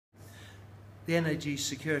the NAG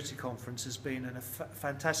Security Conference has been a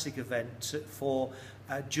fantastic event for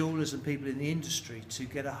jewellers and people in the industry to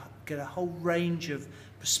get a whole range of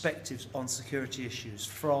perspectives on security issues,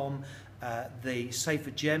 from the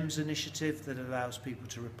Safer Gems initiative that allows people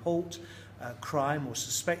to report crime or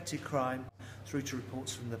suspected crime, through to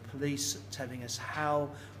reports from the police telling us how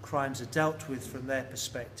crimes are dealt with from their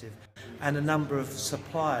perspective, and a number of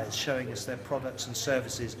suppliers showing us their products and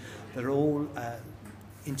services that are all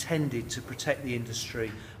intended to protect the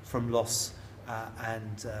industry from loss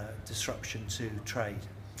and disruption to trade.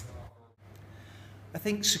 I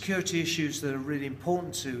think security issues that are really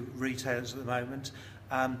important to retailers at the moment,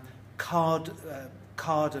 card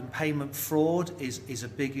and payment fraud is a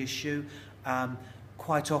big issue.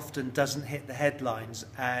 Quite often doesn't hit the headlines,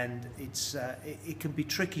 and it can be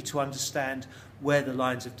tricky to understand where the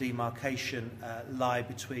lines of demarcation lie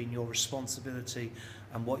between your responsibility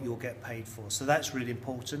and what you'll get paid for. So that's really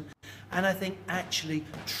important. And I think actually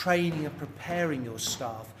training and preparing your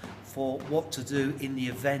staff for what to do in the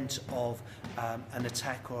event of an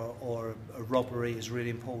attack or a robbery is really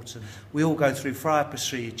important. We all go through fire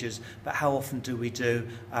procedures, but how often do we do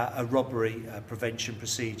a robbery prevention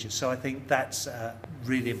procedure? So I think that's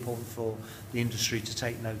really important for the industry to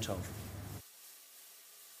take note of.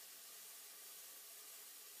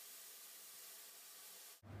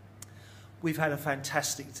 We've had a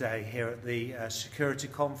fantastic day here at the Security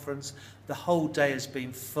Conference. The whole day has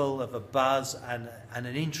been full of a buzz and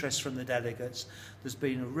an interest from the delegates. There's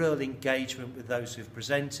been a real engagement with those who've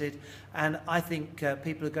presented, and I think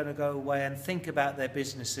people are going to go away and think about their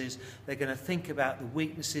businesses. They're going to think about the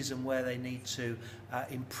weaknesses and where they need to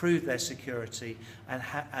improve their security, and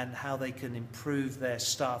how they can improve their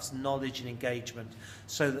staff's knowledge and engagement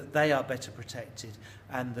so that they are better protected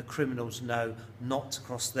and the criminals know not to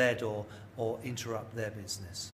cross their door or interrupt their business.